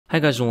Hi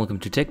guys and welcome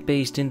to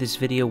TechBased. In this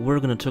video we're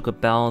going to talk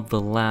about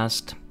the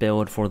last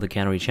build for the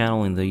Canary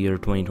channel in the year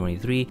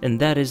 2023, and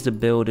that is the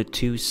build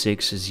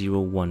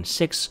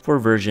 26016 for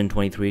version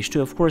 23H2.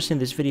 Of course, in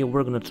this video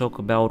we're going to talk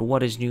about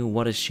what is new,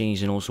 what has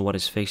changed, and also what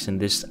is fixed in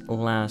this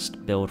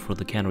last build for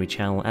the Canary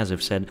channel, as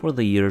I've said, for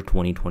the year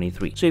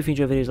 2023. So if you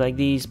enjoy videos like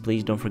these,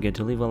 please don't forget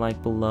to leave a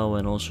like below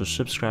and also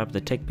subscribe to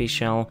the TechBased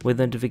channel with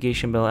the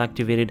notification bell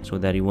activated so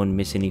that you won't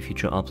miss any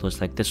future uploads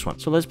like this one.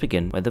 So let's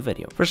begin with the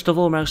video. First of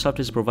all, Microsoft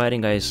is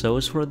providing ISOs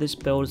for this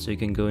build, so you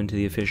can go into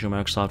the official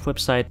Microsoft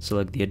website,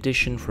 select the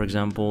edition, for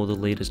example the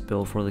latest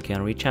build for the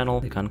Canary channel,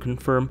 click on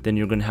confirm. Then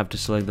you're going to have to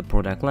select the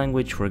product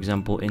language, for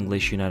example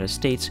English United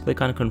States,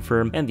 click on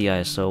confirm, and the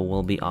ISO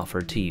will be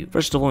offered to you.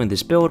 First of all, in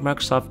this build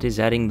Microsoft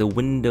is adding the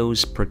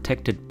Windows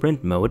protected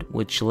print mode,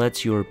 which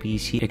lets your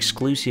PC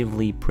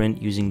exclusively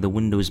print using the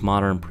Windows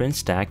Modern Print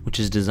Stack, which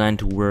is designed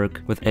to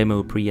work with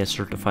MOPS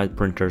certified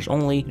printers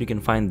only. You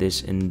can find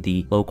this in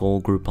the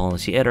local group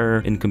policy editor,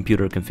 in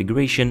computer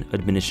configuration,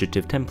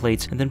 administrative templates,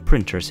 and then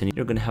printers, and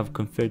you're going to have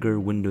configure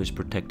Windows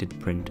protected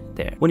print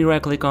there. When you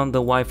right click on the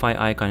Wi-Fi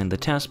icon in the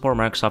taskbar,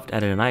 Microsoft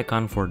added an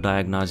icon for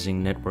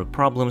diagnosing network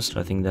problems, so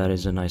I think that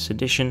is a nice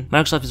addition.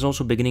 Microsoft is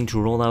also beginning to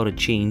roll out a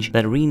change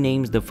that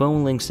renames the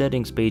phone link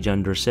settings page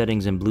under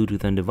settings and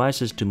Bluetooth and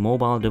devices to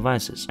mobile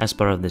devices. As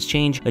part of this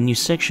change, a new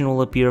section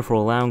will appear for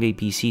allowing a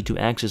PC to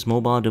access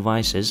mobile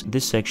devices.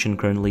 This section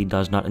currently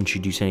does not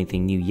introduce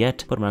anything new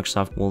yet, but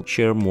Microsoft will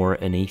share more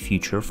in a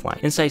future flight.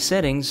 Inside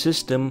settings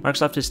system,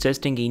 Microsoft is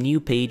testing a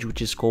new page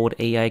which is called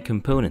AI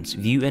Components.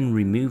 View and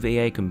remove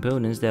AI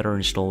components that are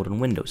installed on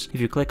Windows. If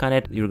you click on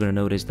it, you're going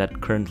to notice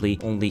that currently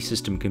only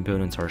system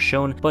components are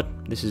shown, but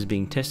this is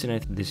being tested and I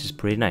think this is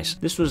pretty nice.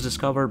 This was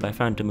discovered by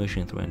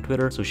Phantomotion through on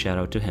Twitter, so shout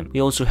out to him.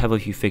 We also have a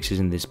few fixes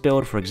in this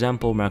build. For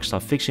example,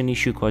 Microsoft fixed an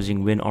issue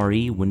causing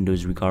WinRE,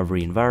 Windows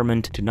Recovery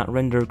Environment, to not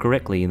render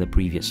correctly in the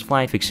previous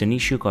flight, fixed an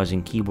issue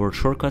causing keyboard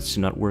shortcuts to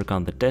not work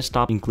on the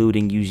desktop,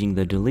 including using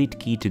the delete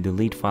key to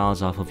delete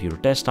files off of your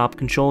desktop,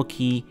 control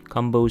key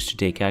combos to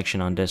take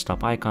action on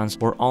desktop icons,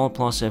 or Alt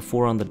plus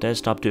F4 on the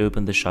desktop to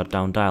open the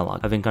shutdown dialog.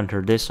 I've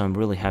encountered this, so I'm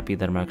really happy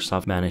that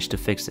Microsoft managed to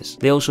fix this.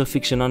 They also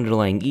fixed an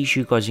underlying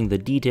issue causing the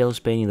details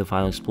pane in the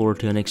File Explorer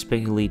to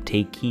unexpectedly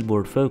take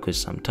keyboard focus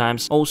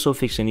sometimes. Also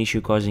fixed an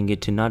issue causing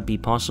it to not be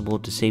possible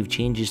to save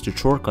changes to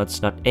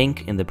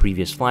shortcuts.enc in the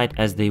previous flight,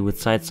 as they would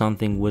cite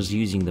something was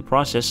using the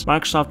process.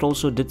 Microsoft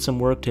also did some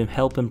work to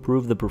help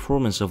improve the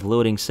performance of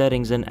loading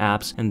settings and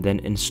apps and then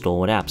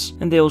installed apps.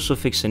 And they also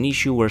fixed an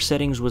issue where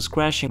settings was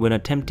crashing when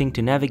attempting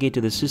to navigate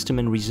to the system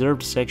and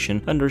reserved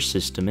section under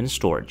system and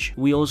storage.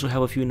 We also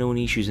have a few known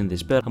issues in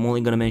this build. I'm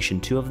only going to mention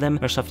two of them.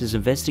 Microsoft is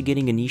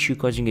investigating an issue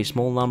causing a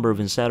small number of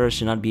insiders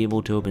to not be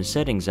able to open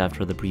settings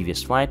after the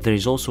previous flight. There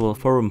is also a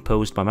forum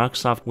post by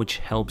Microsoft which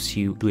helps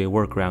you do a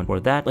workaround for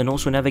that, and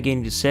also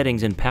navigating to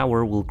settings and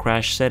power will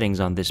crash settings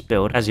on this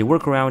build. As a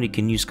workaround, you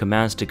can use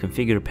commands to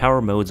configure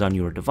power modes on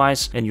your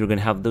device, and you're going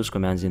to have those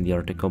commands in the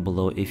article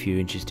below if you're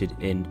interested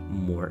in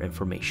more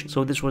information.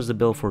 So this was the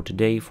build for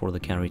today for the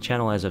Canary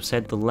channel. As I've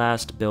said, the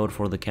last build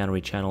for the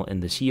Canary channel in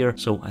this year,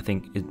 so I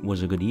think it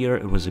was a good year,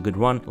 it was a good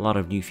run, a lot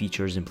of new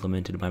features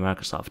implemented by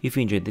Microsoft. If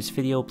you enjoyed this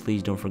video,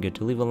 please don't forget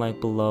to leave a like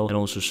below and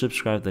also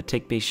subscribe to the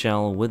TechBased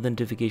channel with the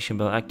notification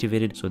bell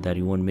activated so that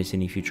you won't miss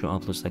any future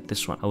uploads like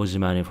this one. I was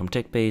Emmanuel from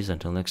TechBased.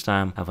 Until next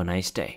time, have a nice day.